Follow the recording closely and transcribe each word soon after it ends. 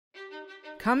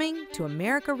Coming to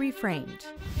America Reframed.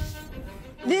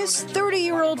 This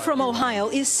 30-year-old from Ohio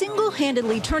is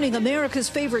single-handedly turning America's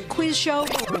favorite quiz show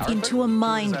into a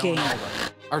mind game.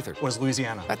 Arthur. What is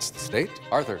Louisiana? That's the state.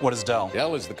 Arthur. What is Dell?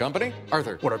 Dell is the company.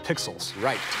 Arthur. What are pixels?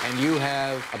 Right. And you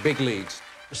have a big lead.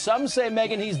 Some say,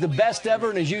 Megan, he's the best ever,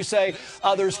 and as you say,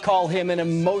 others call him an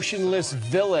emotionless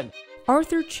villain.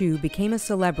 Arthur Chu became a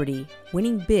celebrity,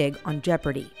 winning big on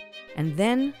Jeopardy! And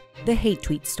then the hate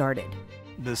tweets started.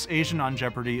 This Asian on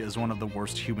Jeopardy is one of the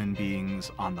worst human beings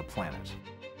on the planet.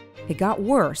 It got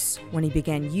worse when he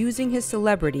began using his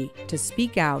celebrity to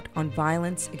speak out on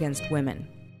violence against women.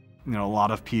 You know, a lot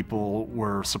of people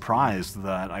were surprised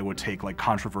that I would take like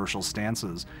controversial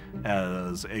stances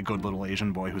as a good little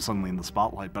Asian boy who's suddenly in the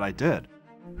spotlight, but I did.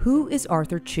 Who is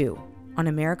Arthur Chu on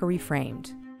America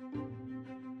Reframed?